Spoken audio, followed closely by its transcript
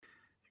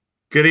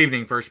Good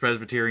evening, First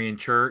Presbyterian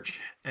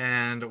Church,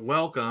 and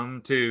welcome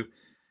to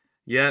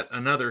yet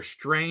another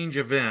strange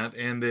event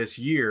in this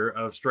year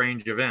of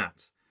strange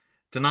events.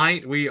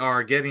 Tonight, we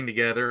are getting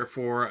together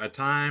for a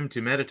time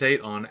to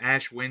meditate on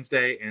Ash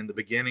Wednesday and the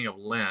beginning of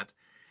Lent.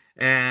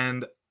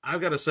 And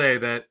I've got to say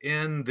that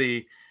in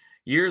the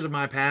years of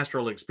my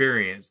pastoral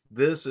experience,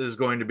 this is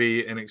going to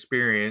be an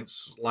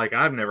experience like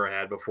I've never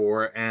had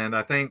before, and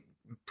I think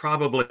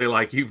probably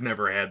like you've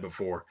never had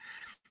before.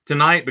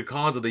 Tonight,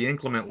 because of the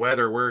inclement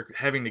weather, we're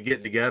having to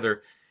get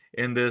together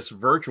in this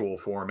virtual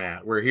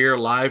format. We're here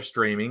live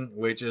streaming,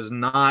 which is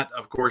not,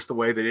 of course, the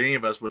way that any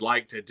of us would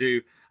like to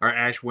do our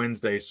Ash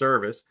Wednesday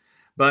service,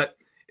 but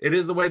it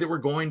is the way that we're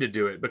going to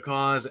do it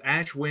because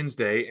Ash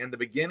Wednesday and the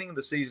beginning of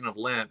the season of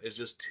Lent is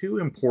just too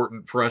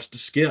important for us to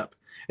skip.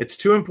 It's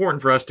too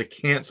important for us to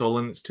cancel,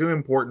 and it's too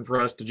important for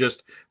us to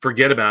just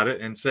forget about it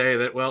and say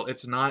that, well,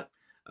 it's not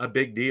a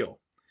big deal.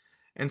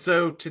 And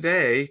so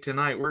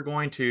tonight, we're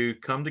going to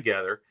come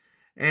together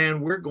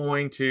and we're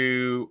going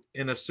to,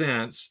 in a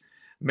sense,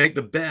 make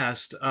the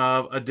best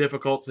of a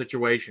difficult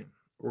situation.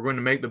 We're going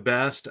to make the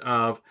best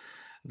of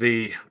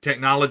the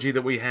technology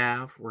that we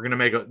have. We're going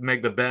to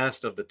make the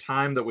best of the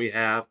time that we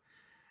have,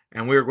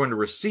 and we are going to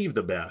receive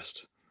the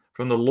best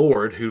from the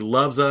Lord who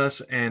loves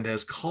us and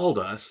has called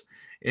us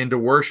into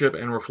worship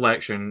and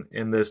reflection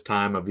in this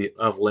time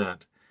of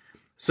Lent.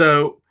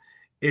 So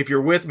if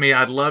you're with me,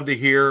 I'd love to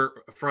hear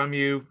from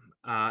you.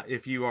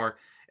 If you are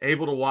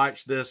able to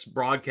watch this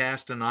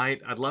broadcast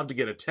tonight, I'd love to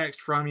get a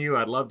text from you.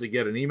 I'd love to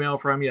get an email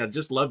from you. I'd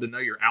just love to know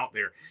you're out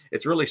there.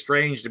 It's really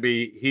strange to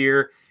be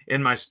here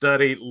in my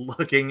study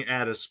looking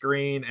at a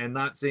screen and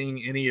not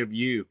seeing any of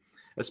you,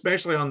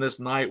 especially on this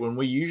night when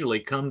we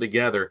usually come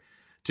together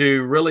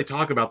to really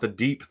talk about the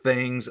deep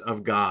things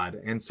of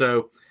God. And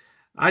so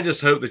I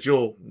just hope that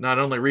you'll not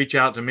only reach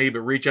out to me,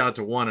 but reach out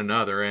to one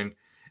another and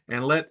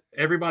let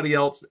everybody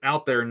else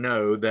out there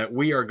know that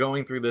we are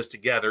going through this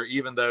together,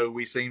 even though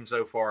we seem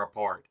so far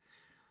apart.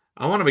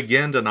 I want to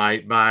begin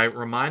tonight by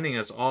reminding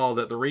us all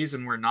that the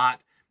reason we're not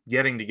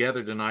getting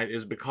together tonight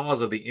is because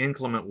of the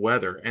inclement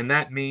weather. And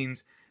that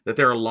means that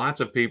there are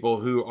lots of people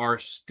who are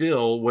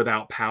still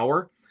without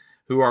power,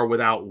 who are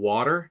without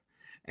water,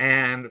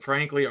 and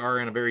frankly are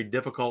in a very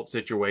difficult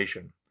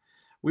situation.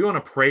 We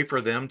want to pray for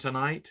them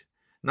tonight,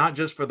 not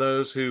just for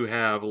those who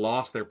have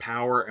lost their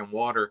power and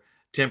water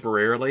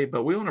temporarily,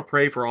 but we want to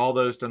pray for all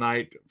those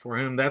tonight for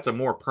whom that's a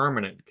more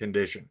permanent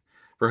condition,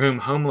 for whom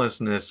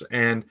homelessness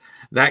and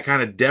that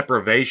kind of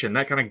deprivation,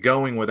 that kind of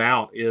going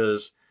without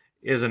is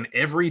an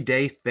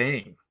everyday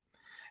thing.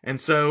 And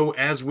so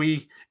as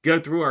we go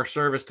through our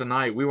service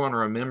tonight, we want to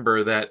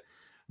remember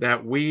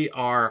that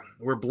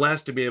we're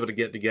blessed to be able to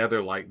get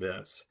together like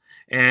this.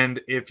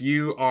 And if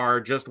you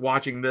are just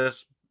watching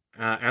this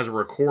as a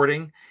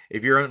recording,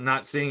 if you're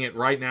not seeing it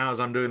right now as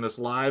I'm doing this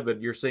live,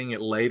 but you're seeing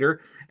it later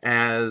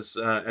as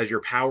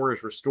your power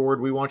is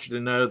restored, we want you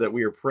to know that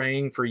we are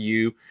praying for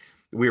you.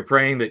 We are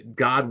praying that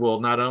God will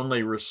not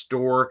only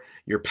restore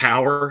your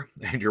power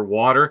and your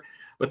water,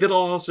 but that'll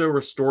also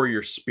restore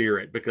your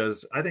spirit,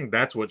 because I think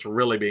that's what's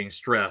really being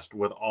stressed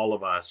with all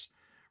of us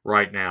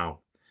right now.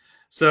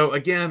 So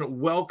again,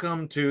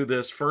 welcome to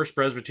this First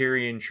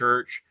Presbyterian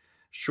Church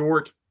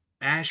short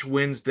Ash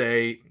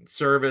Wednesday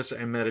service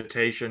and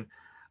meditation.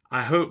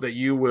 I hope that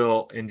you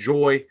will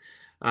enjoy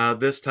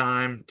this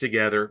time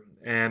together,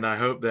 and I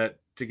hope that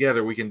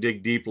together we can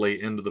dig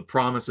deeply into the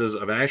promises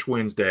of Ash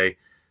Wednesday,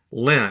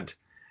 Lent,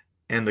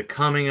 and the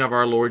coming of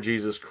our Lord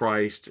Jesus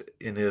Christ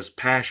in his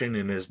passion,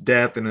 in his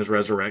death, and his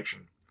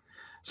resurrection.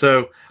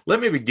 So let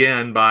me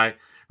begin by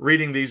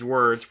reading these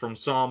words from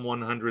Psalm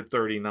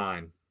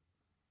 139.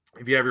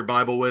 If you have your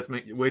Bible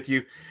with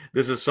you,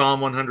 this is Psalm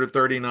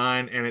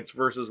 139, and it's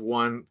verses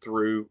 1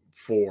 through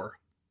 4.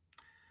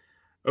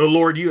 O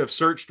Lord, you have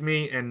searched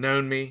me and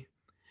known me.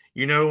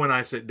 You know when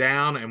I sit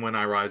down and when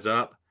I rise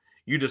up.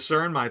 You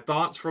discern my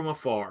thoughts from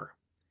afar.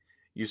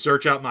 You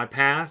search out my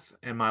path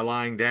and my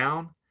lying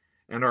down,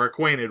 and are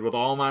acquainted with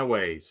all my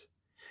ways.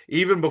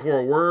 Even before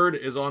a word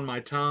is on my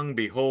tongue,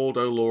 behold,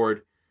 O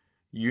Lord,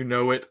 you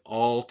know it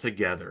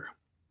altogether.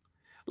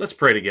 Let's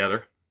pray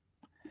together.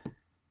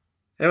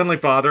 Heavenly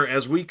Father,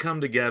 as we come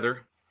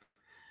together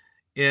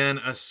in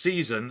a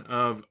season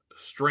of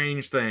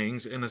strange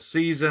things, in a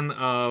season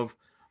of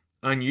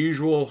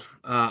unusual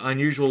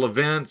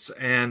events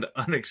and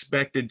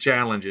unexpected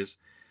challenges,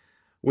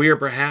 we are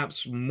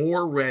perhaps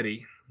more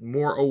ready,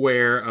 more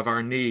aware of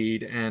our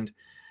need, and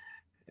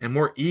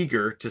more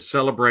eager to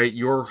celebrate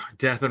your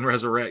death and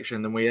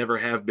resurrection than we ever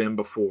have been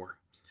before.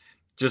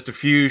 Just a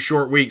few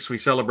short weeks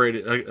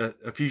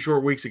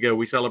ago,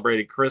 we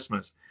celebrated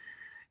Christmas.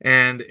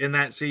 And in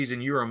that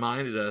season, you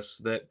reminded us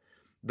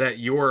that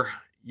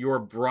your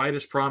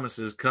brightest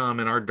promises come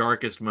in our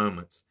darkest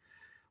moments.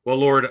 Well,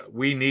 Lord,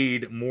 we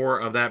need more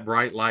of that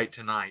bright light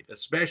tonight,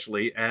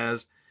 especially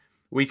as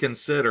we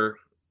consider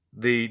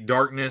the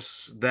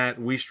darkness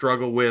that we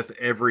struggle with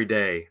every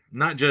day,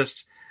 not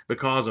just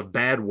because of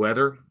bad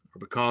weather or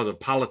because of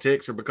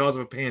politics or because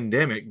of a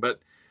pandemic,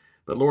 but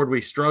Lord,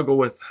 we struggle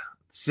with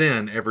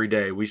sin every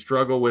day. We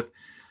struggle with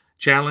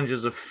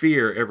challenges of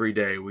fear every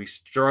day. We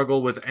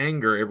struggle with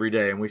anger every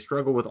day, and we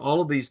struggle with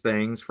all of these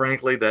things,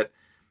 frankly, that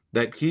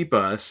keep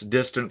us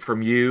distant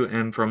from you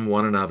and from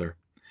one another.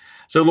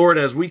 So, Lord,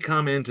 as we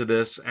come into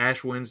this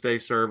Ash Wednesday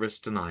service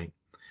tonight,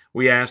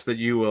 we ask that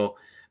you will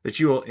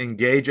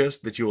engage us,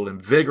 that you will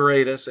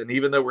invigorate us, and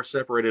even though we're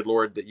separated,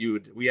 Lord,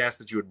 we ask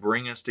that you would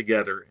bring us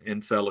together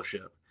in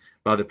fellowship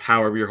by the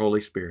power of your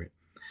Holy Spirit.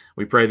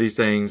 We pray these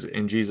things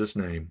in Jesus'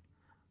 name.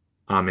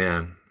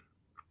 Amen.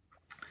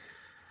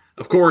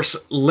 Of course,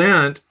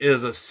 Lent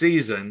is a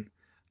season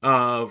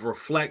of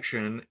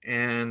reflection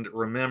and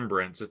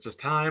remembrance. It's a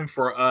time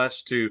for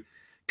us to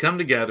come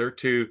together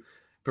to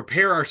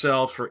prepare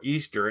ourselves for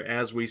Easter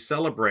as we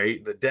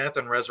celebrate the death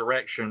and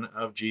resurrection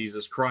of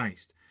Jesus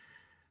Christ.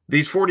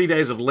 These 40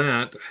 days of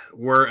Lent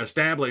were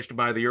established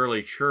by the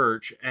early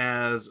church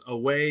as a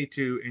way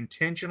to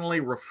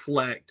intentionally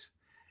reflect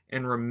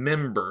and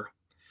remember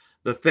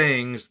the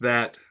things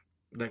that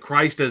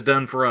Christ has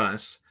done for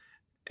us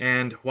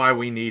and why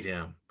we need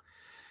him.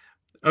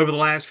 Over the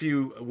last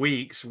few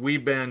weeks,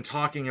 we've been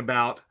talking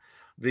about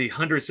the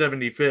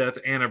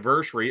 175th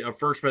anniversary of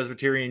First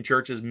Presbyterian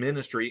Church's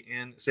ministry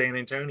in San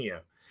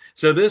Antonio.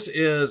 So this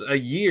is a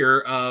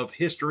year of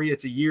history.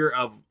 It's a year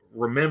of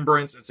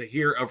remembrance. It's a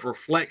year of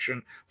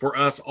reflection for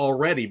us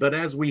already. But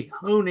as we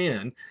hone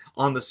in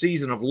on the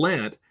season of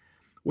Lent,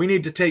 we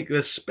need to take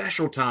this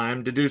special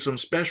time to do some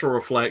special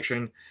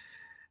reflection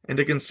and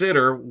to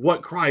consider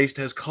what Christ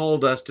has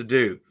called us to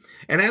do.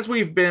 And as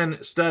we've been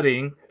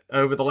studying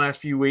over the last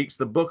few weeks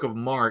the book of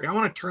Mark, I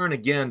want to turn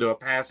again to a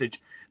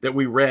passage that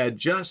we read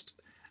just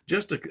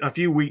a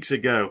few weeks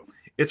ago.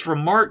 It's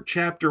from Mark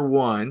chapter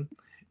 1.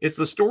 It's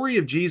the story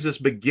of Jesus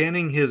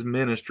beginning his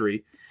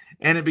ministry,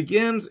 and it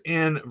begins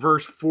in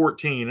verse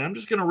 14. I'm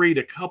just going to read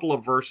a couple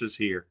of verses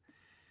here.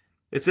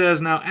 It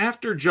says, "Now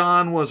after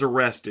John was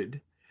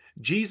arrested,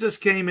 Jesus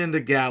came into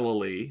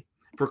Galilee,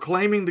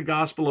 proclaiming the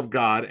gospel of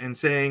God and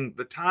saying,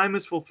 'The time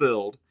is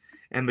fulfilled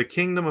and the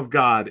kingdom of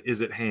God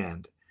is at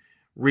hand.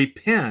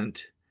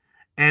 Repent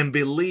and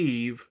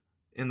believe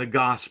in the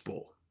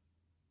gospel.'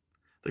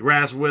 The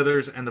grass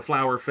withers and the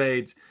flower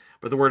fades,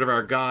 but the word of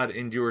our God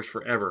endures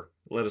forever."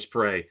 Let us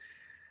pray.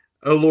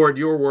 O Lord,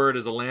 your word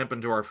is a lamp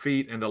unto our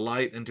feet and a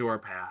light unto our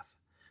path.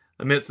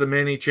 Amidst the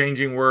many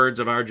changing words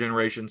of our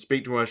generation,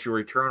 speak to us your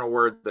eternal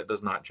word that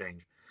does not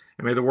change.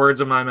 And may the words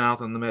of my mouth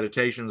and the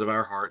meditations of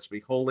our hearts be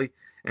holy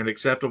and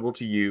acceptable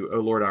to you, O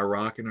Lord, our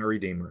rock and our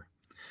redeemer.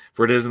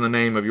 For it is in the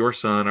name of your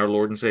Son, our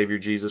Lord and Savior,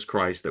 Jesus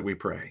Christ, that we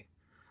pray.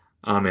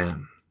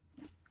 Amen.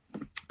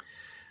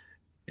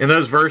 In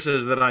those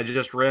verses that I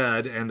just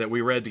read and that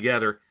we read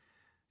together,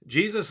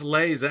 Jesus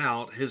lays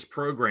out his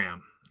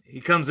program. He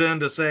comes in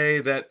to say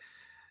that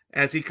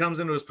as he comes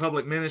into his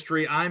public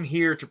ministry, I'm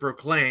here to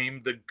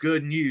proclaim the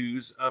good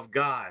news of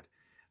God.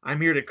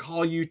 I'm here to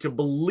call you to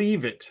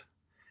believe it,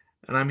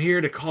 and I'm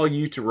here to call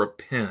you to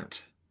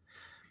repent.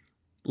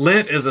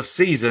 Lent is a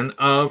season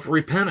of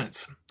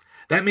repentance.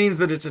 That means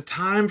that it's a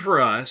time for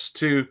us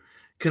to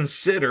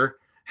consider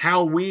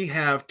how we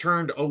have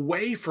turned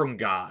away from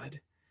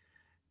God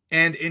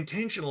and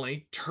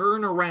intentionally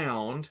turn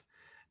around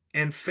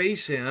and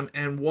face him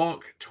and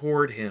walk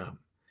toward him.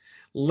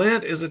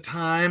 Lent is a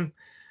time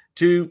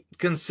to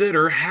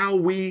consider how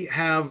we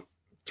have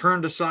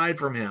turned aside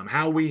from him,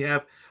 how we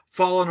have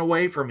fallen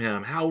away from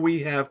him, how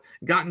we have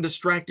gotten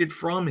distracted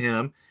from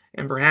him,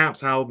 and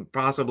perhaps how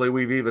possibly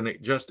we've even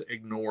just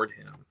ignored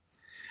him.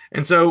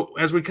 And so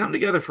as we come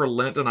together for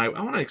Lent tonight,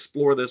 I want to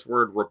explore this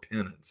word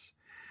repentance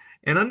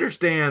and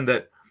understand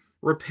that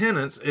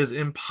repentance is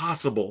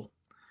impossible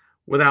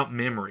without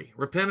memory.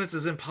 Repentance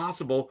is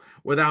impossible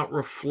without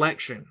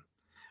reflection.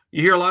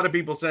 You hear a lot of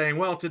people saying,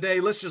 well, today,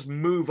 let's just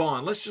move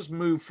on. Let's just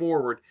move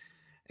forward,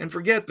 and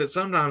forget that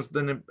sometimes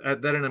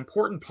that an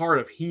important part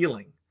of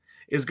healing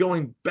is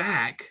going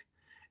back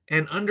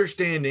and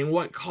understanding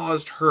what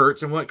caused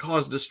hurts and what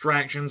caused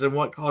distractions and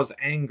what caused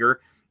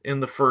anger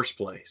in the first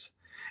place.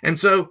 And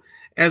so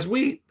as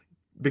we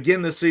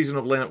begin this season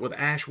of Lent with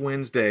Ash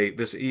Wednesday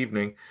this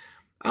evening,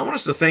 I want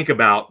us to think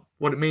about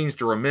what it means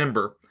to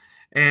remember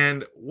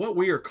and what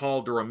we are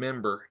called to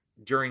remember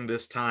during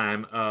this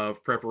time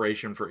of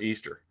preparation for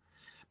Easter.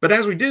 But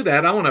as we do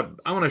that, I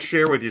want to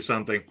share with you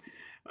something.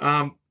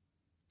 A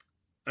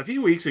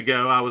few weeks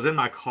ago, I was in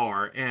my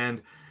car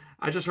and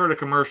I just heard a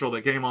commercial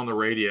that came on the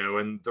radio,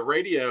 and the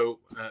radio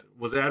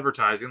was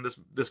advertising.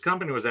 This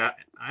company was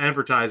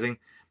advertising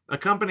a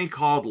company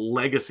called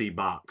Legacy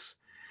Box.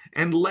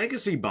 And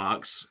Legacy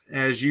Box,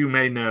 as you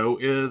may know,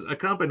 is a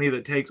company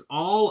that takes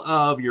all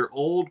of your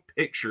old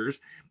pictures.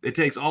 It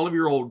takes all of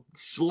your old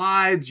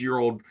slides, your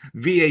old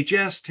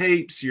VHS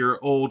tapes,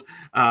 your old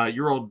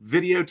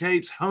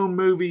videotapes, home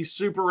movies,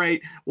 Super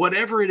 8,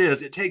 whatever it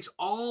is. It takes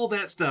all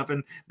that stuff,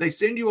 and they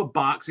send you a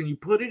box, and you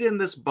put it in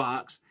this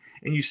box,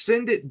 and you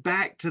send it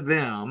back to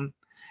them.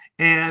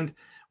 And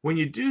when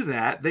you do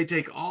that, they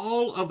take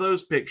all of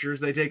those pictures,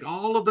 they take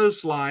all of those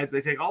slides,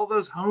 they take all of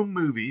those home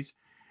movies,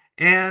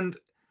 and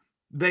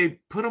they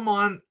put them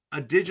on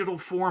a digital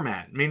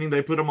format, meaning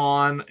they put them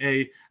on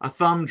a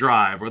thumb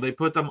drive, or they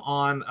put them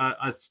on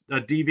a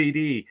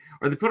DVD,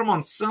 or they put them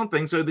on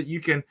something so that you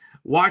can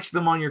watch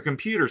them on your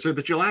computer, so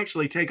that you'll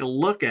actually take a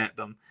look at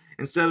them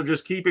instead of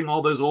just keeping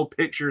all those old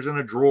pictures in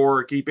a drawer,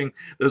 or keeping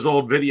those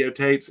old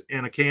videotapes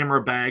in a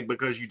camera bag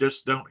because you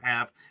just don't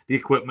have the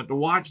equipment to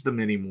watch them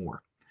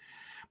anymore.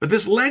 But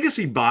this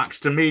legacy box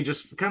to me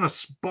just kind of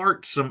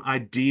sparked some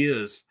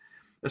ideas,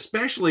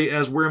 especially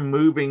as we're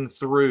moving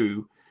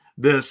through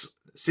this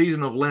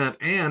season of Lent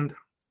and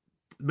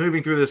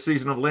moving through this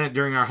season of Lent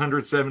during our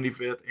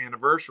 175th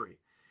anniversary.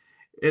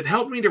 It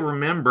helped me to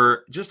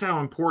remember just how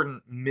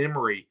important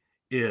memory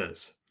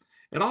is.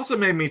 It also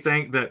made me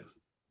think that,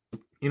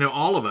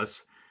 all of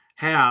us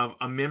have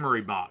a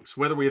memory box,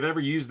 whether we've ever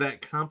used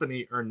that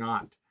company or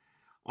not.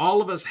 All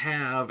of us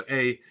have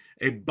a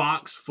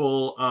box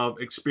full of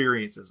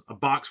experiences, a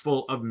box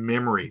full of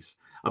memories,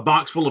 a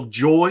box full of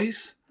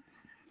joys,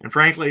 and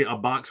frankly, a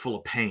box full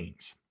of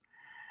pains.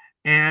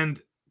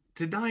 And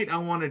tonight I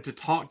wanted to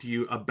talk to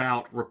you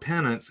about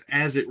repentance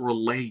as it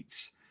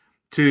relates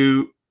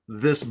to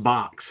this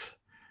box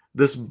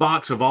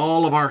of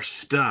all of our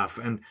stuff,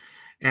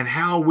 and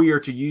how we are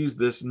to use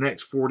this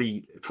next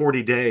 40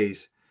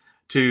 days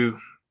to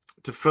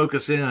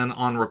focus in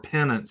on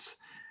repentance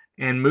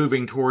and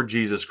moving toward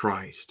Jesus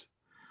Christ.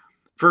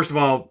 First of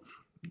all,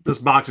 this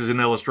box is an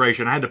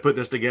illustration. I had to put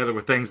this together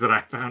with things that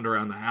I found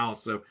around the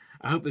house, so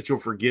I hope that you'll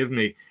forgive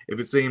me if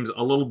it seems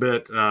a little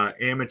bit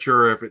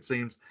amateur, if it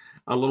seems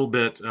a little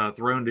bit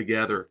thrown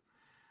together.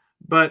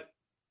 But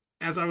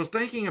as I was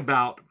thinking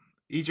about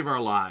each of our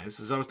lives,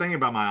 as I was thinking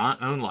about my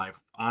own life,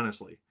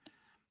 honestly,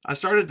 I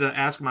started to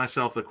ask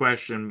myself the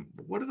question,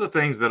 what are the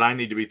things that I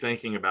need to be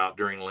thinking about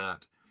during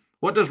Lent?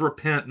 What does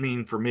repent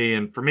mean for me?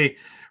 And for me,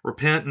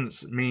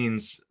 repentance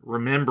means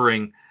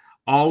remembering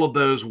all of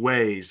those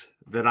ways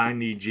that I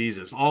need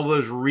Jesus, all of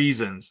those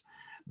reasons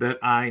that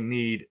I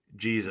need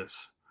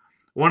Jesus.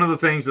 One of the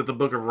things that the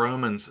book of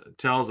Romans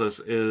tells us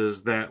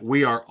is that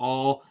we are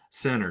all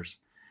sinners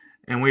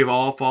and we've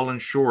all fallen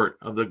short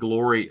of the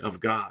glory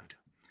of God.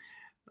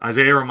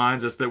 Isaiah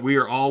reminds us that we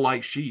are all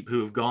like sheep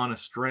who have gone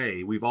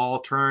astray. We've all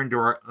turned to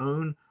our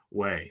own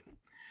way.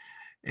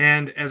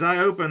 And as I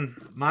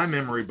open my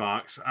memory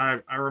box, I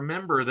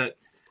remember that,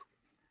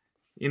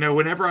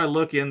 whenever I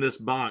look in this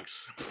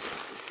box,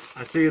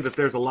 I see that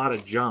there's a lot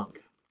of junk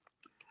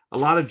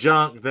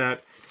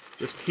that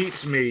just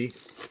keeps me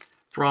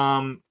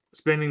from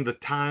spending the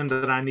time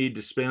that I need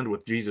to spend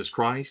with Jesus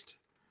Christ,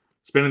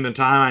 spending the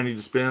time I need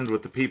to spend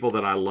with the people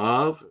that I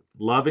love,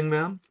 loving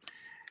them,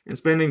 and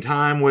spending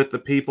time with the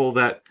people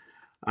that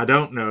I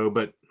don't know,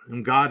 but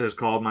whom God has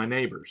called my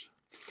neighbors.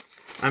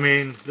 I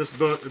mean, this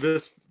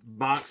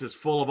box is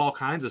full of all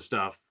kinds of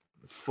stuff.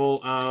 It's full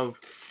of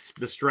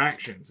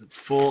distractions. It's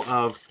full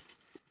of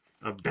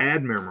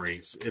bad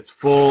memories. It's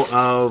full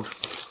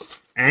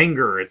of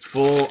anger. It's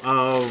full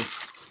of,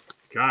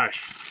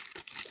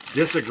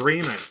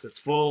 disagreements. It's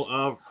full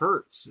of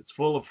hurts. It's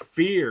full of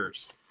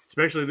fears,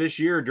 especially this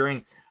year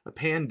during a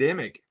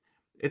pandemic.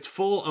 It's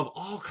full of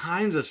all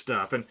kinds of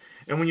stuff. And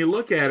when you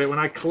look at it, when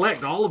I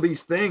collect all of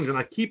these things and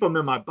I keep them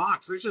in my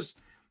box,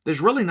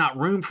 there's really not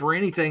room for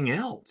anything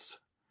else.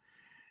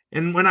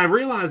 And when I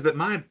realized that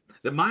my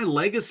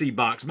legacy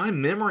box, my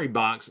memory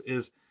box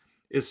is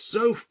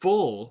so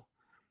full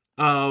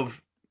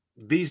of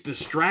these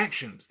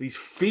distractions, these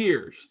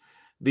fears,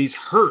 these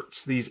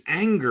hurts, these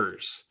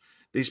angers,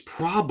 these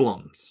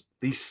problems,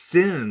 these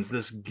sins,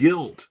 this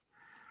guilt,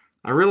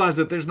 I realized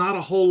that there's not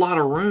a whole lot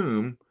of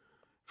room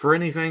for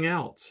anything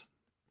else.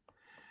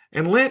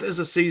 And Lent is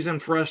a season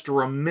for us to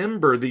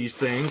remember these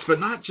things, but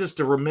not just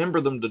to remember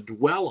them to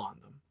dwell on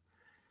them,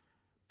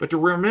 but to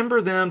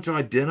remember them to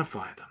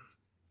identify them,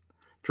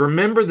 to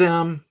remember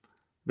them,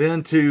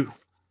 then to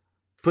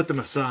put them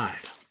aside,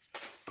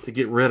 to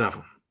get rid of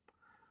them.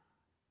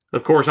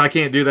 Of course, I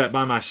can't do that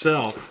by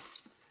myself.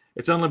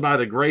 It's only by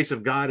the grace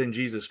of God in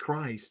Jesus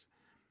Christ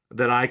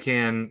that I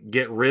can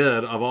get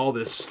rid of all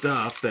this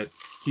stuff that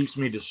keeps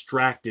me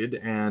distracted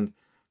and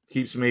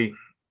keeps me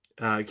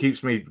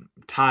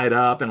tied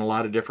up in a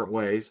lot of different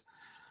ways.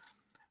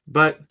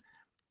 But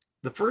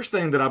the first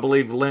thing that I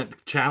believe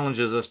Lent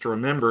challenges us to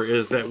remember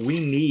is that we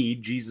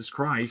need Jesus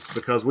Christ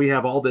because we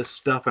have all this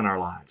stuff in our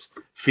lives.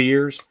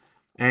 Fears,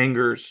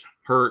 angers,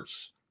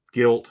 hurts,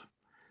 guilt.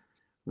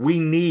 We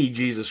need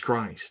Jesus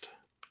Christ.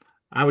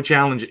 I would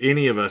challenge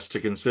any of us to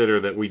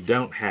consider that we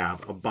don't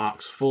have a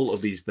box full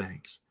of these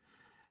things.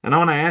 And I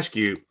want to ask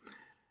you,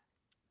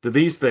 do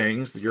these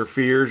things, your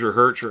fears, your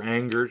hurts, your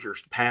angers, your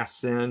past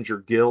sins, your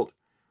guilt,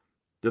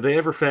 do they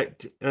ever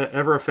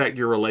affect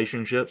your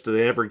relationships? Do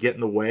they ever get in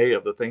the way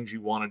of the things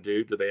you want to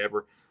do? Do they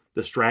ever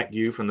distract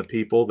you from the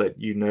people that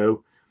you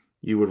know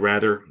you would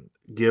rather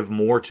give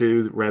more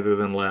to rather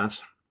than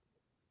less?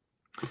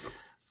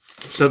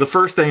 So the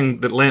first thing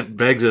that Lent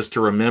begs us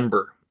to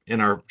remember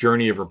in our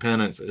journey of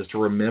repentance is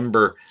to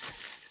remember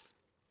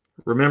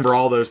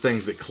all those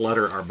things that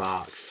clutter our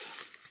box.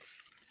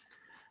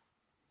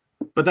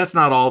 But that's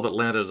not all that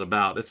Lent is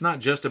about. It's not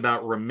just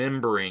about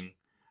remembering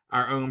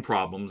our own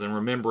problems and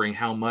remembering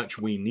how much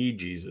we need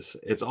Jesus.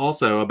 It's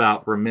also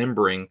about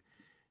remembering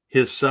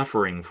his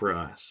suffering for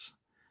us.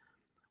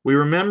 We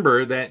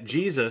remember that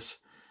Jesus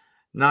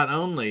not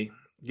only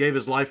gave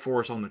his life for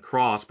us on the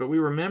cross, but we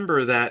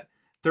remember that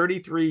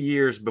 33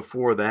 years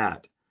before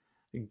that,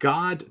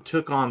 God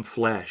took on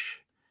flesh.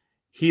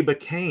 He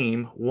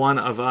became one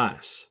of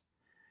us.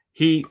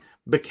 He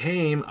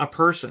became a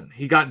person.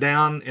 He got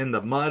down in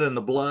the mud and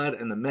the blood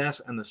and the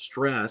mess and the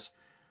stress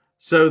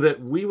so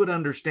that we would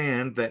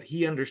understand that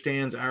he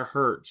understands our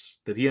hurts,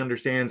 that he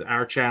understands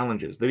our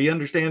challenges, that he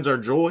understands our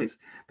joys,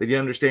 that he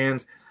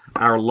understands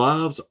our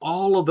loves,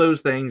 all of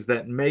those things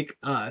that make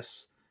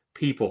us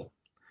people.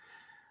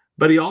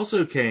 But he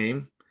also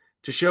came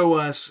to show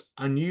us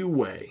a new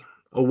way,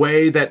 a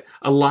way that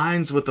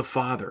aligns with the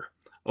Father,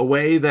 a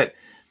way that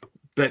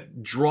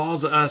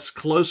draws us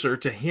closer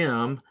to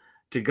him,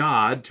 to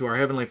God, to our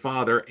Heavenly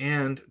Father,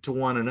 and to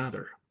one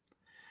another.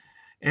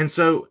 And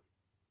so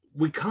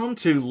we come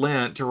to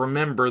Lent to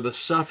remember the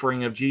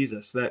suffering of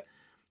Jesus, that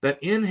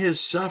in his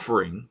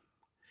suffering,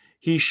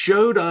 he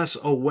showed us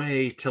a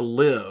way to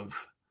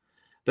live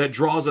that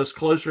draws us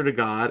closer to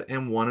God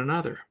and one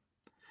another.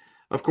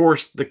 Of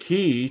course, the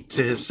key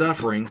to his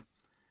suffering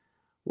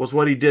was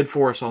what he did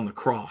for us on the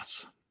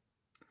cross.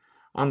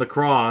 On the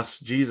cross,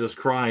 Jesus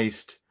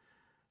Christ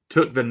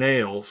took the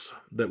nails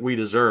that we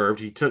deserved.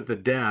 He took the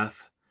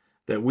death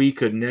that we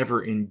could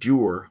never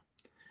endure,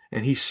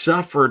 and he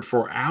suffered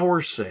for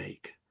our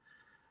sake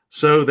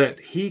so that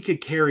he could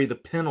carry the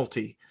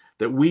penalty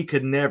that we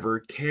could never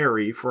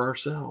carry for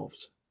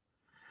ourselves.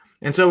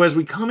 And so as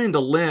we come into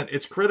Lent,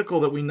 it's critical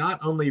that we not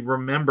only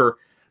remember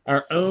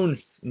our own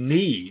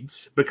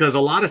needs, because a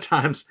lot of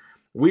times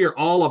we are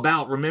all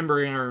about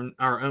remembering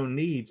our own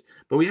needs,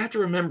 but we have to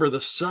remember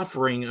the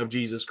suffering of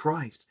Jesus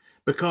Christ,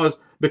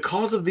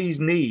 because of these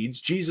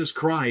needs, Jesus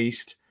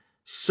Christ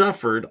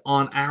suffered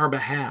on our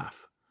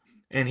behalf.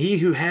 And he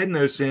who had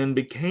no sin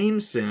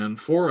became sin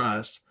for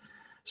us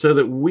so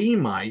that we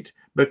might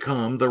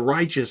become the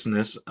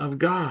righteousness of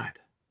God.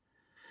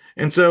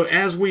 And so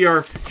as we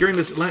are, during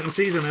this Lenten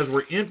season, as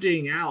we're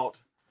emptying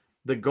out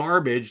the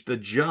garbage, the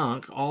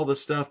junk, all the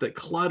stuff that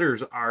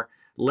clutters our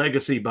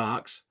legacy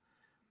box,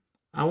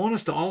 I want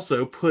us to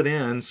also put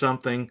in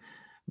something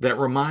that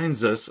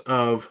reminds us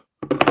of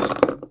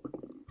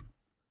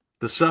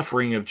the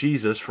suffering of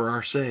Jesus for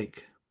our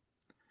sake.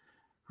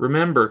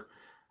 Remember,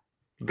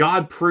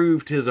 God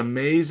proved his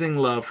amazing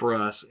love for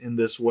us in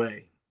this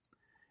way,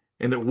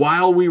 and that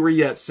while we were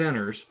yet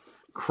sinners,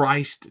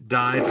 Christ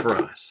died for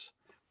us.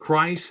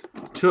 Christ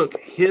took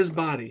his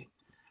body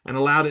and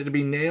allowed it to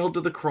be nailed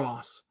to the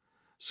cross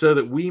so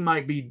that we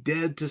might be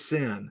dead to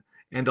sin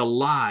and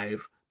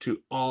alive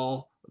to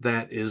all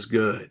that is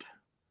good.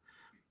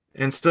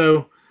 And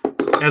so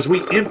as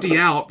we empty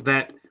out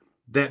that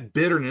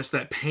bitterness,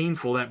 that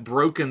painful, that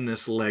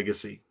brokenness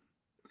legacy,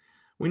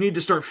 we need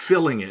to start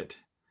filling it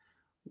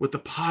with the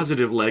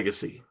positive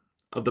legacy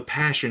of the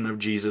passion of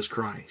Jesus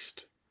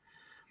Christ.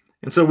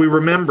 And so we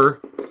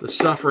remember the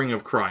suffering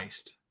of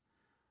Christ,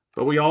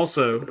 but we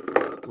also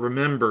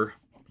remember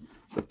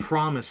the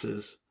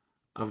promises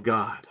of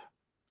God.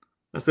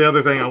 That's the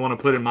other thing I want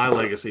to put in my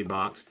legacy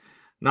box.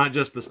 Not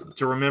just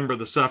to remember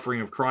the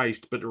suffering of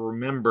Christ, but to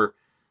remember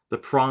the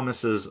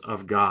promises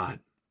of God.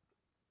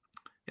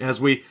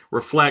 As we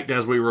reflect,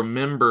 as we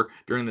remember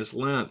during this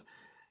Lent,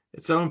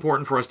 it's so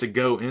important for us to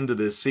go into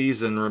this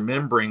season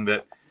remembering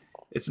that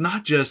it's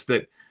not just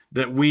that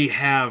we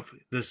have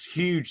this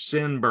huge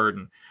sin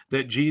burden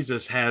that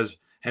Jesus has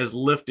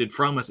lifted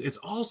from us. It's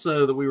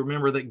also that we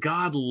remember that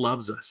God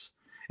loves us.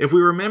 If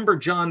we remember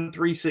John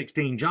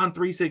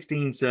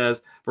 3:16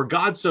 says, "For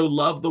God so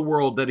loved the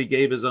world that he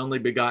gave his only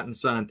begotten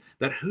Son,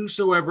 that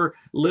whosoever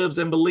lives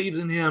and believes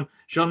in him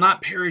shall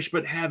not perish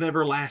but have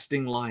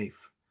everlasting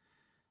life."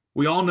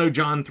 We all know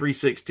John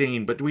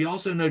 3:16, but we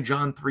also know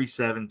John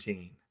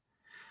 3:17,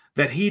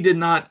 that he did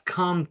not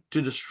come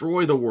to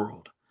destroy the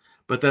world,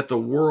 but that the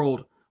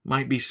world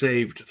might be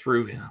saved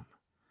through him.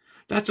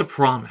 That's a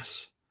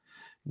promise.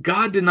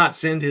 God did not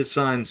send his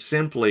Son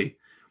simply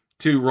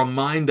to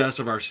remind us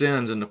of our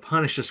sins and to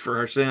punish us for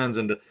our sins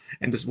and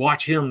to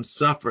watch him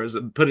suffer,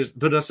 put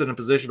us in a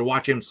position to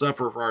watch him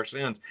suffer for our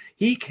sins.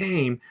 He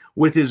came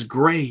with his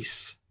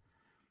grace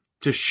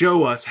to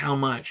show us how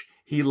much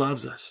he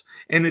loves us.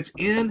 And it's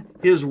in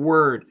his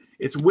word.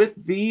 It's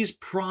with these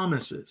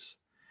promises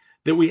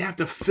that we have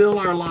to fill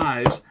our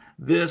lives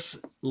this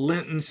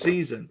Lenten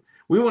season.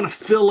 We want to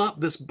fill up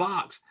this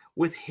box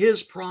with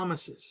his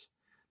promises,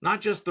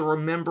 not just the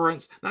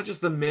remembrance, not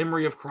just the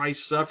memory of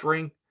Christ's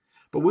suffering,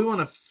 but we want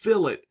to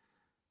fill it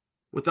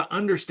with the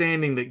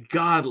understanding that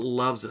God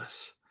loves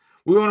us.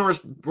 We want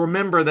to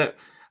remember that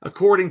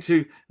according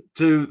to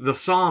the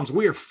Psalms,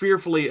 we are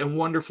fearfully and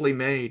wonderfully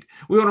made.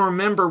 We want to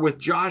remember with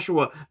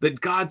Joshua that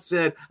God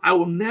said, "I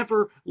will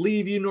never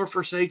leave you nor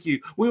forsake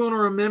you." We want to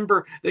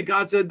remember that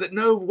God said that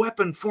no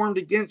weapon formed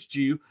against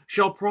you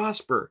shall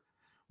prosper.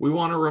 We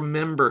want to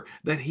remember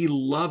that he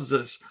loves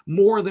us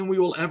more than we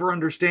will ever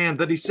understand,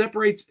 that he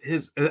separates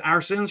our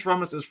sins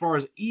from us as far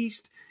as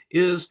east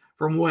is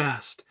from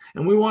west.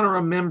 And we want to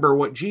remember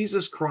what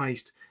Jesus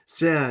Christ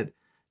said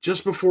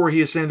just before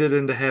he ascended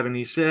into heaven.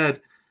 He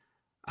said,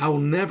 I will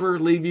never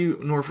leave you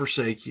nor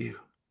forsake you.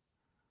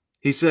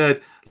 He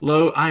said,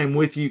 lo, I am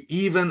with you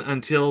even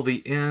until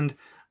the end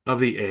of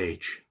the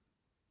age.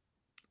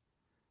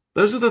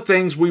 Those are the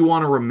things we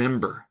want to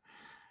remember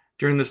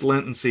during this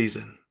Lenten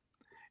season.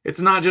 It's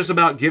not just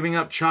about giving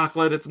up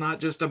chocolate. It's not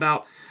just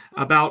about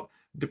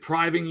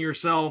depriving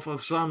yourself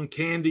of some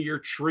candy or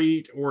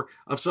treat or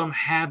of some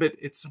habit.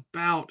 It's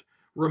about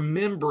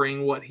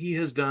remembering what he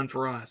has done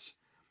for us.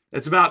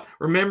 It's about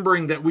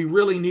remembering that we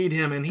really need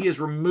him and he has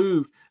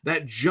removed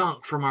that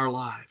junk from our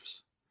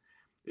lives.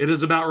 It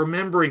is about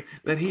remembering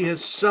that he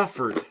has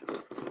suffered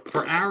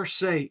for our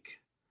sake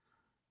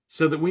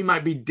so that we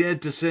might be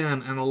dead to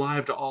sin and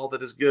alive to all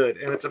that is good.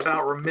 And it's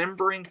about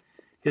remembering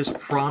his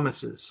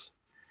promises.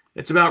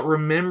 It's about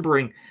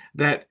remembering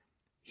that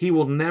he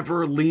will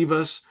never leave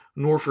us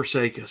nor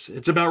forsake us.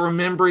 It's about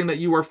remembering that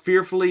you are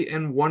fearfully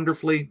and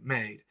wonderfully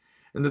made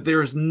and that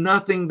there is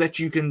nothing that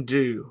you can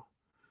do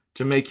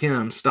to make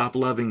him stop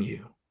loving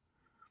you.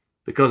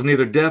 Because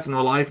neither death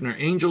nor life, nor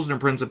angels, nor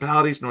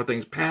principalities, nor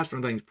things past,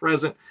 nor things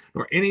present,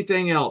 nor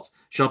anything else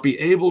shall be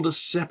able to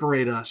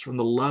separate us from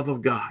the love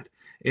of God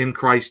in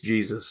Christ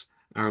Jesus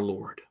our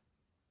Lord.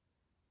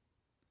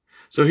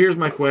 So here's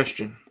my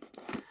question.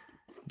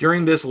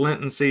 During this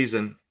Lenten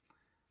season,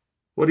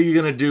 what are you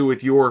going to do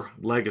with your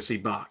legacy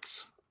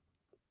box?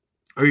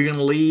 Are you going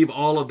to leave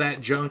all of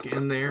that junk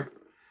in there?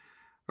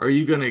 Or are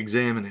you going to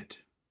examine it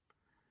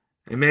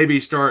and maybe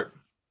start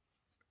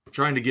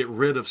trying to get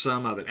rid of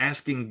some of it,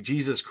 asking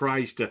Jesus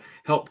Christ to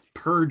help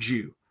purge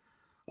you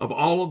of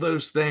all of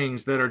those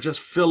things that are just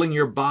filling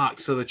your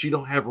box so that you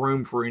don't have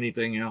room for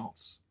anything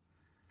else?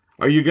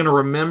 Are you going to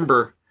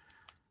remember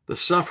the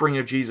suffering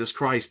of Jesus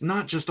Christ,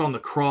 not just on the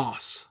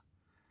cross,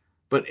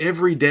 but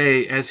every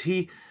day as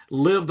he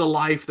lived the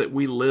life that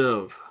we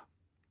live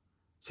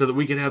so that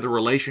we can have the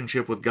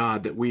relationship with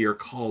God that we are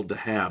called to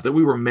have, that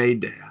we were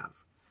made to have?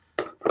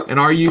 And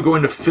are you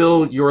going to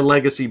fill your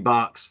legacy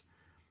box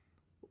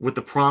with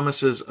the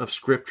promises of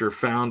Scripture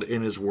found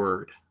in his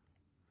word?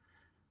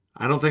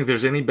 I don't think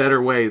there's any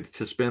better way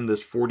to spend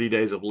this 40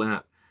 days of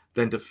Lent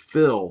than to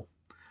fill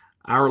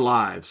our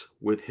lives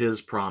with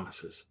his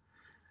promises.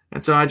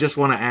 And so I just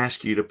want to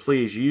ask you to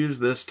please use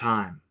this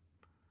time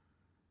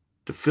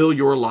to fill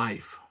your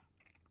life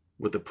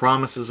with the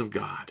promises of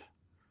God,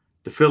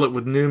 to fill it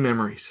with new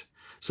memories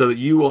so that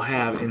you will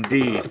have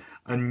indeed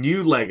a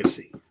new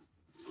legacy,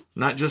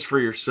 not just for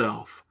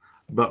yourself,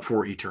 but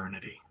for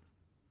eternity.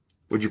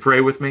 Would you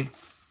pray with me?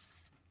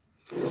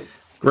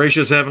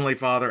 Gracious Heavenly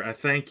Father, I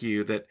thank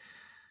you that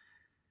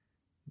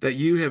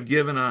you have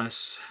given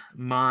us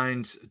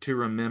minds to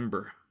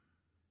remember.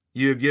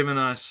 You have given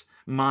us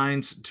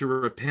minds to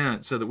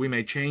repent so that we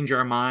may change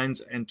our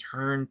minds and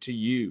turn to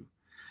you,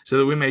 so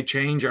that we may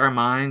change our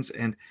minds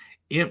and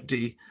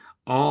empty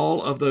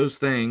all of those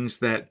things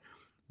that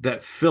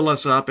fill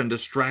us up and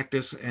distract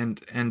us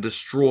and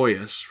destroy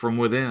us from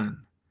within.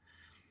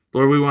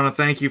 Lord, we want to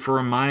thank you for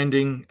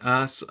reminding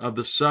us of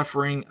the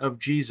suffering of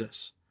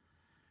Jesus,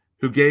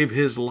 who gave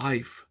his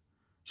life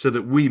so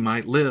that we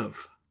might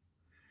live.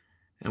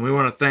 And we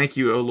want to thank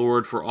you, O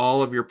Lord, for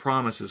all of your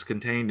promises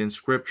contained in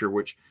Scripture,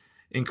 which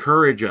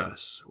encourage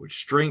us, which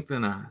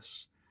strengthen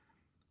us,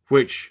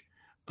 which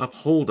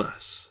uphold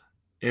us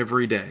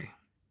every day.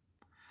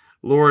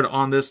 Lord,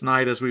 on this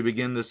night as we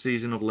begin this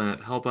season of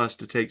Lent, help us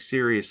to take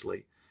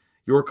seriously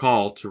your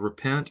call to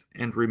repent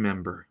and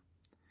remember.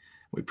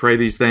 We pray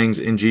these things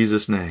in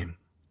Jesus' name.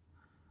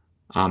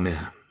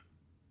 Amen.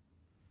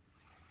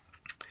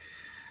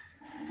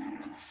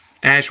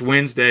 Ash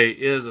Wednesday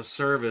is a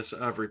service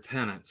of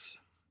repentance.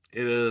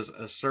 It is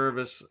a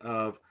service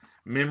of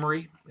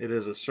memory. It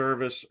is a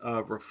service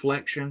of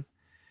reflection.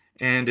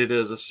 And it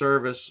is a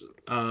service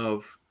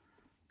of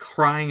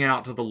crying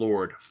out to the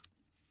Lord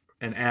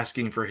and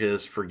asking for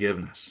his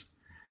forgiveness.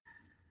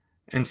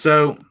 And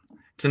so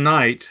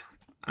tonight,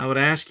 I would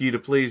ask you to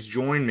please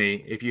join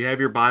me, if you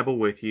have your Bible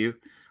with you,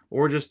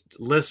 or just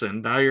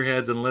listen, bow your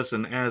heads and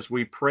listen as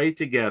we pray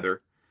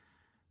together,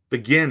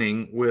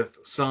 beginning with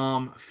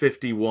Psalm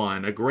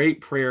 51, a great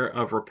prayer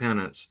of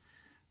repentance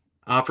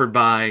offered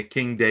by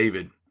King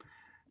David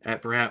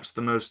at perhaps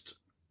the most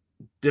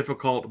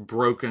difficult,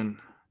 broken,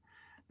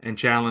 and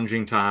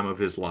challenging time of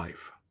his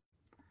life.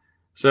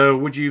 So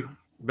would you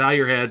bow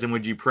your heads and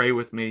would you pray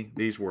with me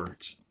these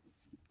words?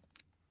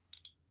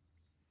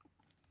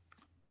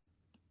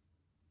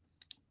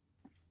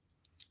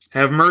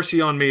 Have mercy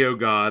on me, O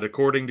God,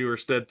 according to your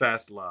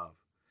steadfast love.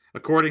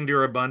 According to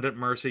your abundant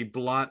mercy,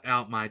 blot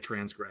out my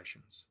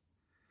transgressions.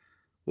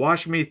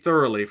 Wash me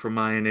thoroughly from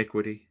my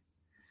iniquity,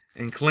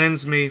 and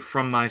cleanse me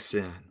from my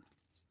sin.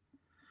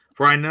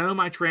 For I know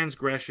my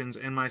transgressions,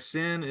 and my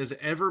sin is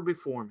ever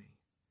before me.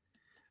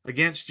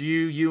 Against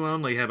you, you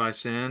only have I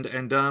sinned,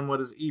 and done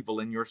what is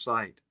evil in your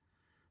sight,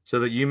 so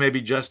that you may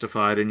be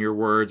justified in your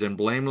words and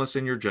blameless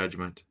in your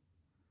judgment.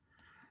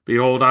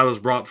 Behold, I was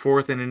brought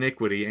forth in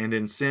iniquity, and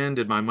in sin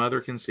did my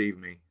mother conceive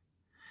me.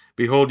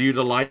 Behold, you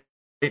delight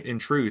in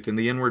truth in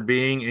the inward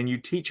being, and you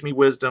teach me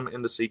wisdom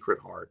in the secret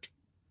heart.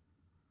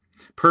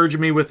 Purge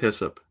me with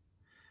hyssop,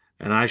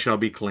 and I shall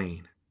be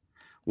clean.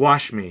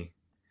 Wash me,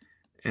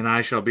 and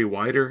I shall be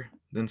whiter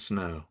than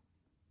snow.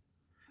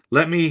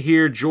 Let me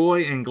hear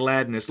joy and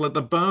gladness. Let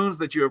the bones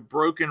that you have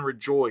broken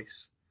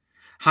rejoice.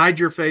 Hide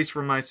your face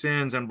from my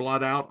sins and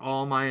blot out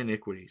all my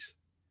iniquities.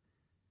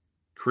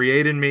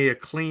 Create in me a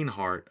clean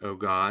heart, O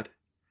God,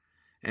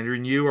 and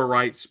renew a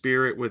right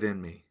spirit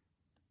within me.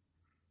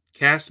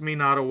 Cast me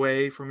not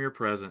away from your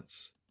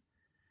presence,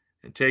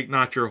 and take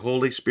not your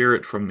Holy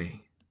Spirit from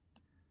me.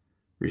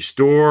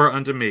 Restore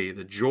unto me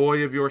the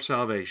joy of your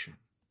salvation,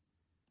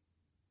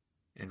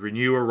 and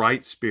renew a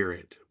right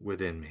spirit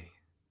within me.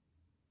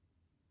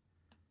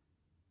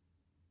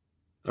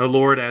 O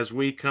Lord, as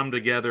we come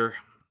together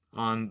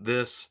on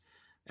this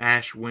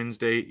Ash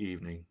Wednesday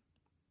evening,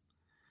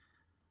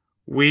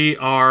 we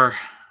are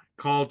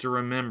called to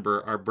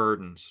remember our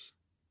burdens.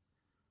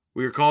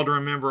 We are called to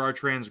remember our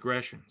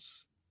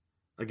transgressions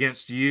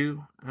against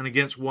you and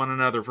against one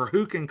another. For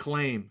who can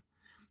claim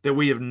that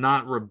we have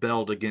not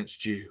rebelled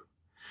against you?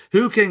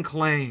 Who can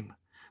claim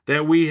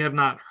that we have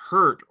not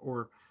hurt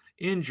or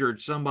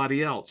injured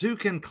somebody else? Who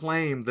can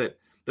claim that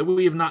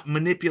we have not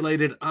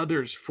manipulated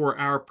others for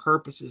our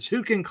purposes?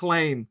 Who can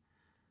claim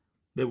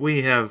that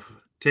we have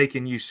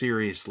taken you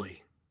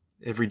seriously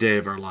every day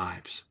of our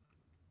lives?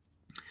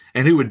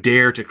 And who would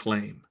dare to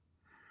claim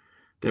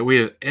that we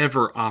have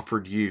ever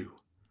offered you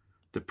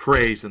the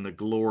praise and the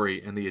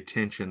glory and the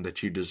attention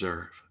that you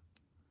deserve?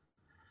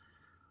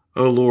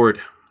 O Lord,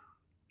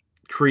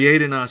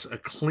 create in us a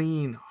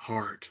clean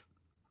heart.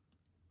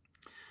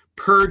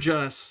 Purge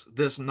us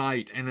this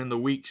night and in the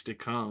weeks to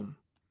come.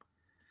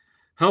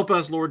 Help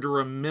us, Lord, to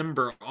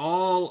remember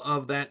all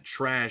of that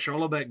trash,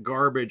 all of that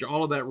garbage,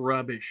 all of that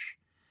rubbish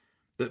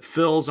that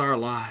fills our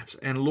lives.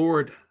 And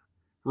Lord,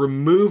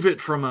 remove it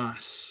from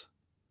us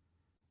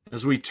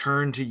as we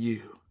turn to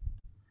you.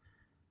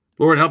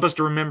 Lord, help us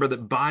to remember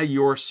that by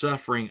your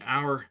suffering,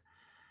 our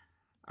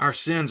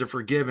sins are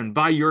forgiven.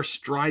 By your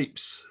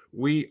stripes,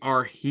 we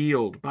are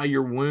healed. By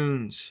your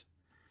wounds,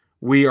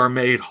 we are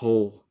made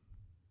whole.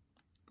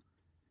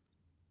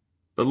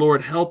 But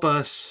Lord, help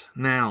us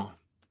now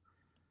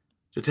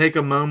to take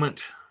a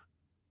moment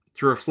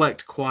to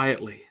reflect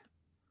quietly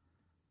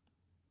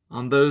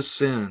on those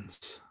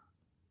sins,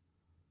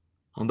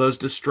 on those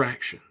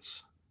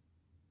distractions,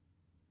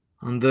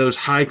 on those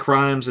high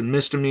crimes and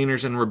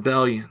misdemeanors and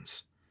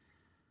rebellions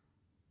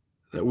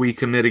that we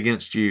commit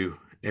against you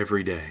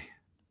every day.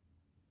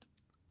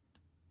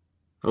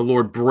 Oh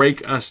Lord,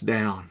 break us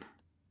down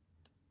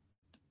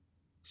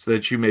so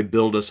that you may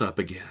build us up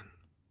again.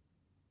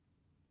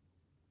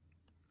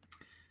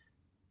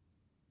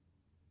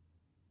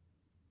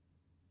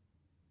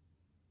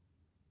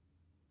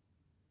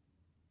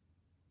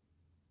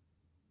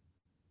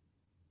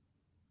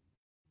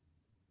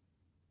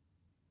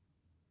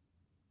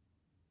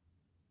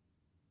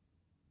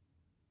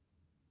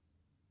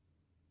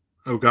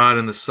 O God,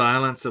 in the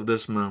silence of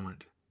this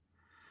moment,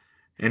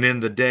 and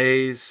in the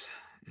days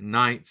and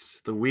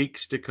nights, the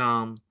weeks to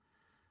come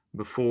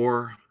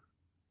before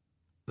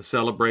the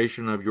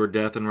celebration of your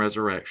death and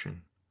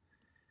resurrection,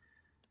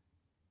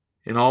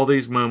 in all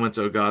these moments,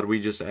 O God, we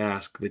just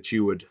ask that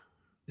you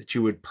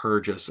would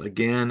purge us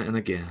again and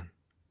again,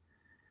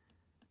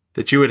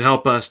 that you would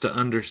help us to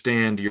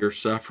understand your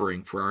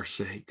suffering for our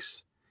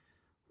sakes,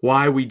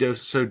 why we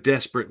so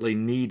desperately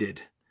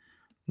needed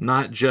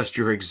not just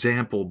your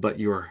example, but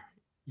your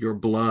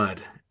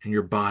blood and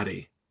your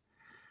body.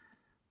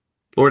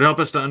 Lord, help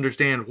us to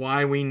understand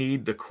why we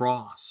need the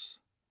cross.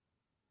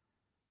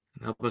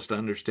 And help us to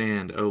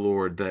understand, O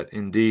Lord, that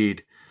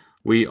indeed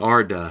we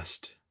are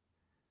dust,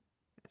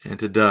 and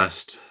to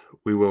dust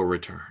we will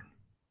return.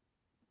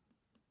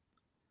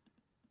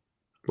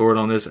 Lord,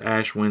 on this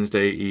Ash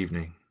Wednesday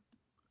evening,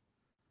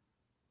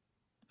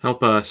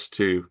 help us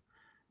to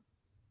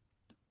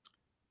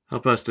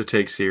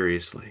take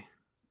seriously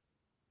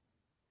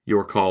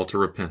your call to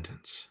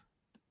repentance.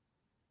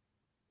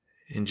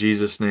 In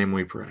Jesus' name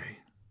we pray.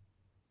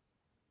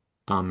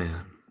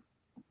 Amen.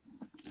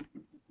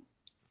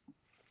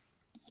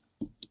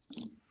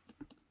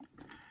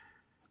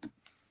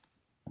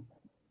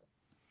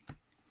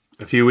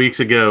 A few weeks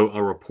ago,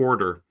 a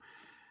reporter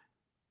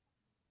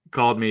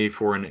called me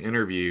for an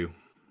interview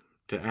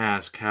to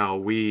ask how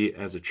we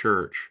as a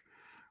church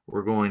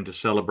were going to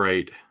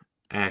celebrate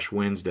Ash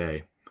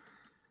Wednesday.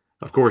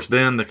 Of course,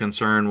 then the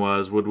concern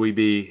was, would we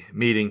be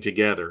meeting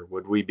together?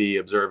 Would we be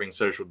observing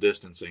social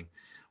distancing?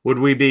 Would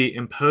we be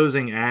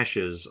imposing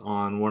ashes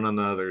on one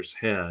another's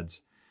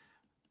heads,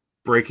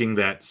 breaking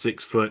that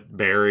 6-foot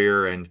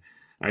barrier and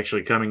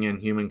actually coming in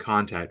human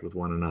contact with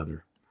one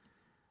another?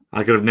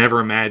 I could have never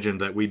imagined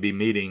that we'd be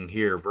meeting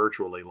here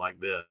virtually like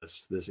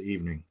this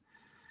evening.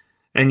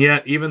 And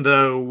yet, even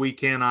though we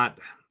cannot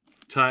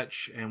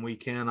touch and we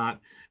cannot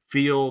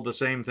feel the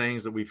same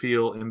things that we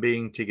feel in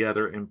being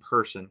together in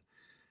person,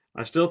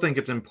 I still think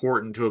it's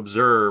important to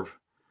observe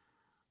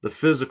the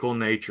physical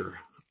nature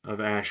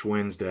of Ash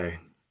Wednesday,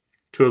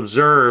 to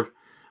observe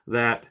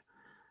that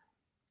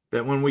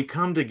that when we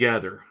come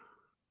together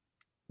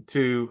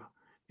to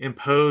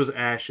impose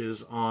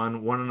ashes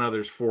on one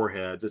another's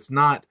foreheads, it's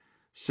not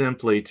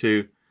simply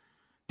to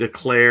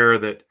declare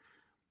that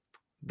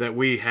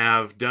we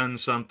have done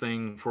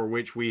something for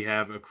which we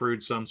have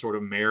accrued some sort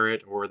of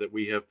merit or that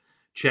we have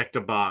checked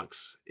a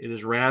box. It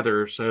is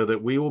rather so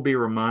that we will be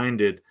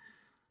reminded,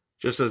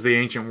 just as the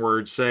ancient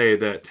words say,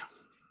 that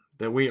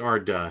we are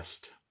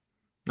dust.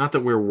 Not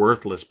that we're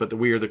worthless, but that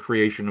we are the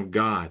creation of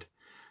God,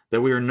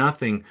 that we are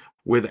nothing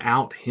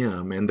without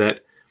him, and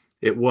that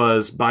it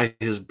was by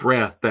his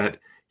breath that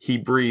he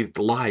breathed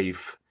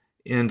life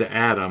into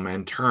Adam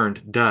and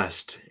turned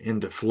dust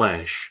into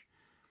flesh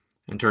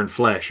and turned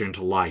flesh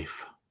into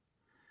life.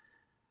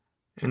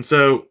 And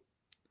so,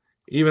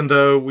 even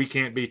though we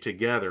can't be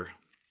together,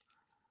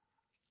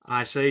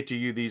 I say to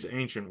you these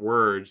ancient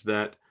words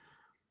that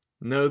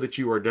know that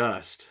you are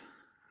dust,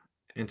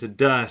 and to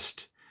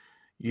dust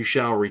you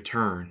shall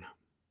return.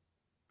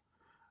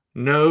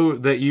 Know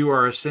that you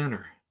are a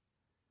sinner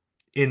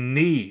in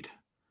need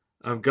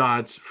of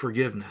God's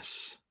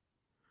forgiveness.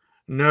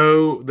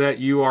 Know that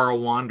you are a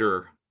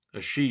wanderer,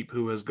 a sheep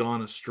who has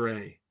gone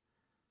astray,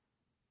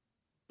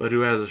 but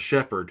who has a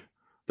shepherd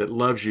that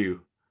loves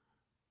you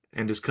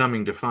and is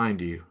coming to find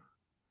you.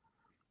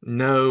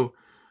 Know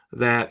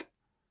that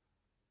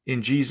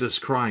in Jesus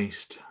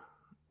Christ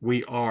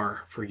we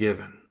are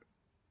forgiven.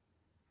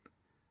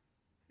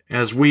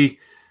 As we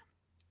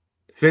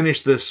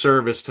finish this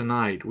service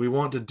tonight, we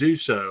want to do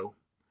so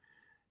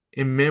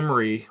in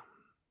memory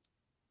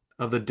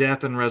of the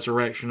death and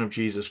resurrection of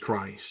Jesus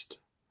Christ.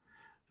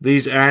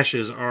 These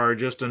ashes are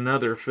just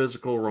another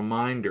physical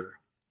reminder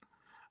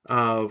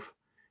of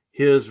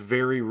his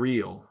very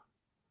real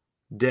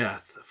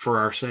death for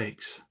our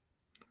sakes.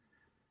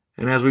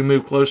 And as we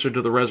move closer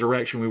to the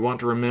resurrection, we want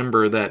to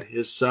remember that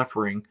his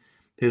suffering,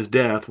 his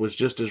death, was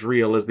just as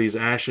real as these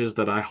ashes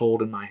that I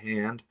hold in my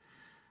hand.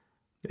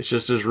 It's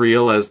just as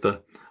real as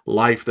the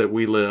life that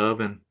we live,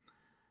 and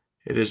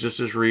it is just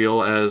as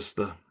real as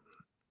the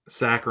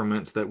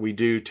sacraments that we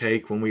do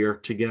take when we are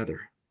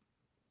together.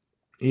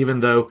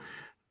 Even though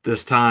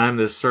this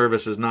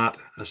service is not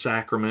a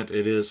sacrament,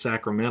 it is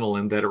sacramental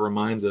in that it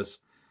reminds us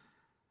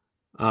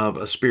of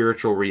a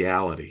spiritual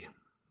reality.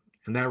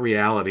 And that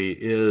reality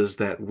is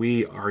that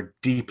we are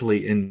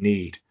deeply in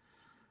need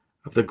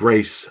of the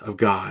grace of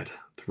God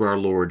through our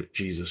Lord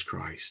Jesus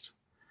Christ.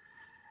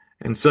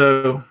 And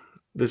so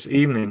this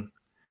evening,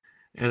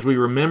 as we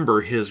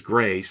remember his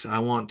grace, I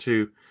want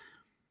to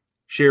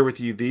share with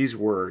you these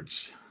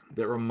words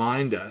that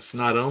remind us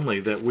not only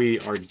that we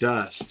are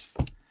dust,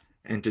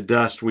 and to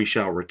dust we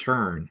shall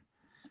return,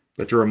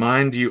 but to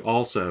remind you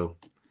also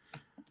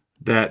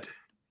that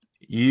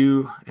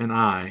you and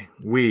I,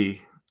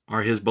 we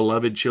are his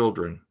beloved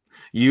children.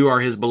 You are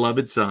his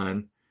beloved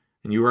son,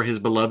 and you are his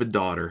beloved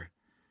daughter.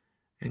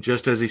 And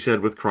just as he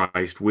said with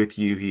Christ, with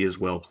you he is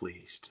well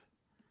pleased.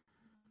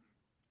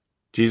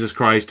 Jesus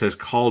Christ has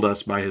called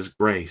us by his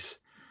grace,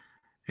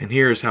 and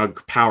here is how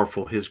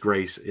powerful his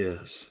grace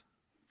is.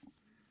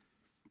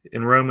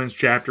 In Romans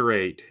chapter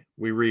 8,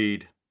 we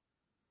read,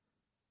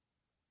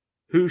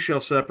 "Who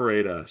shall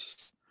separate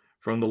us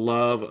from the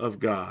love of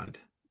God?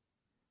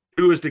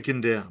 Who is to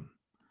condemn?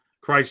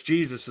 Christ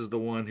Jesus is the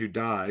one who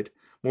died,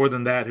 more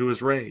than that, who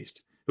is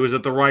raised, who is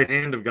at the right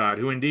hand of God,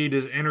 who indeed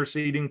is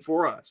interceding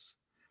for us.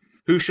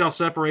 Who shall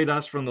separate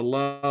us from the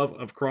love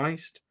of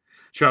Christ?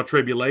 Shall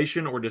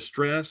tribulation or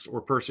distress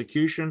or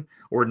persecution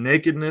or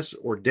nakedness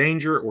or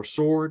danger or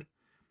sword?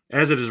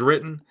 As it is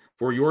written,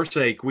 for your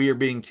sake we are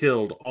being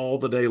killed all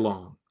the day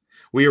long.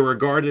 We are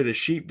regarded as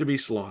sheep to be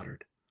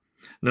slaughtered.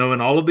 No,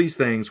 in all of these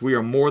things we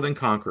are more than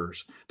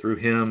conquerors through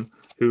him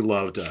who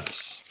loved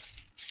us."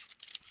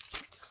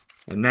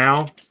 And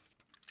now,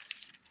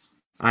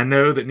 I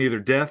know that neither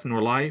death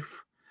nor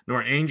life,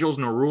 nor angels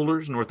nor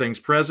rulers, nor things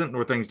present,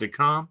 nor things to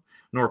come,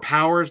 nor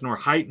powers, nor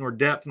height, nor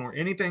depth, nor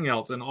anything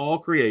else in all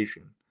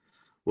creation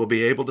will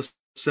be able to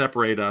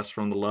separate us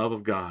from the love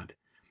of God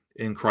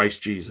in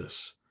Christ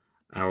Jesus,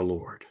 our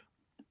Lord.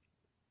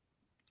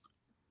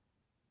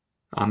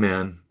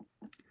 Amen.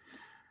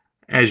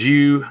 As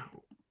you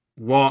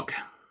walk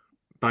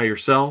by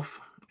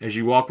yourself, as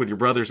you walk with your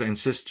brothers and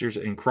sisters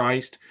in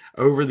Christ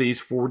over these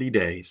 40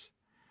 days,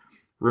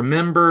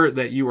 remember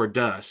that you are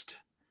dust,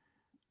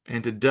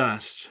 and to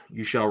dust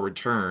you shall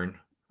return.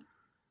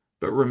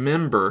 But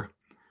remember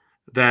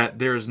that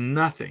there is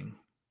nothing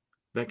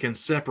that can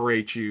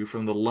separate you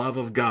from the love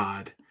of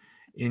God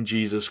in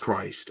Jesus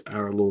Christ,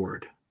 our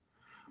Lord.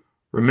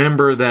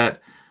 Remember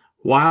that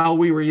while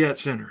we were yet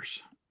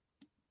sinners,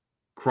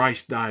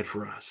 Christ died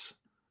for us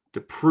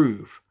to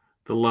prove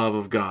the love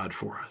of God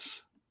for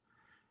us.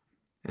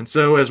 And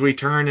so as we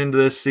turn into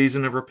this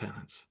season of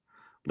repentance,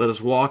 let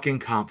us walk in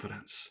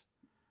confidence,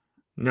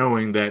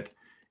 knowing that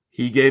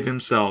he gave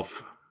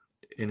himself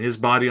in his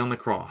body on the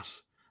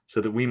cross so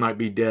that we might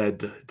be dead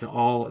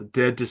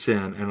to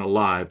sin and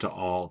alive to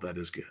all that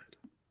is good.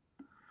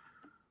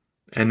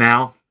 And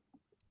now,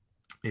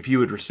 if you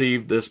would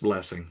receive this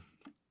blessing.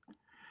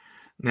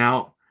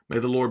 Now, may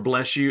the Lord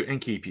bless you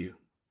and keep you.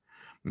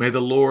 May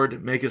the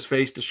Lord make his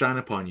face to shine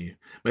upon you.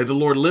 May the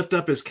Lord lift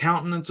up his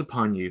countenance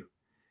upon you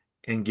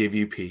and give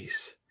you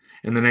peace.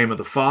 In the name of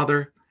the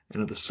Father,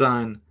 and of the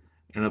Son,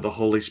 and of the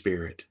Holy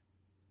Spirit.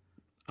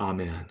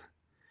 Amen.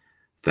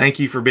 Thank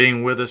you for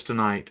being with us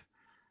tonight.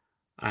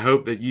 I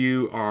hope that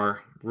you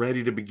are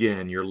ready to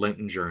begin your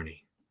Lenten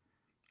journey.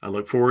 I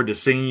look forward to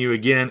seeing you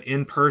again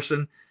in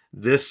person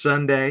this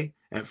Sunday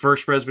at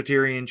First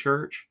Presbyterian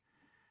Church.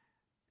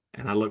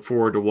 And I look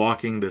forward to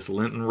walking this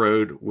Lenten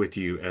road with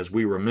you as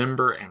we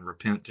remember and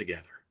repent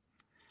together.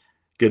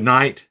 Good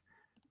night.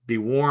 Be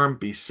warm,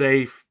 be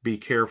safe, be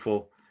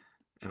careful,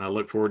 and I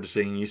look forward to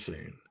seeing you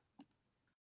soon.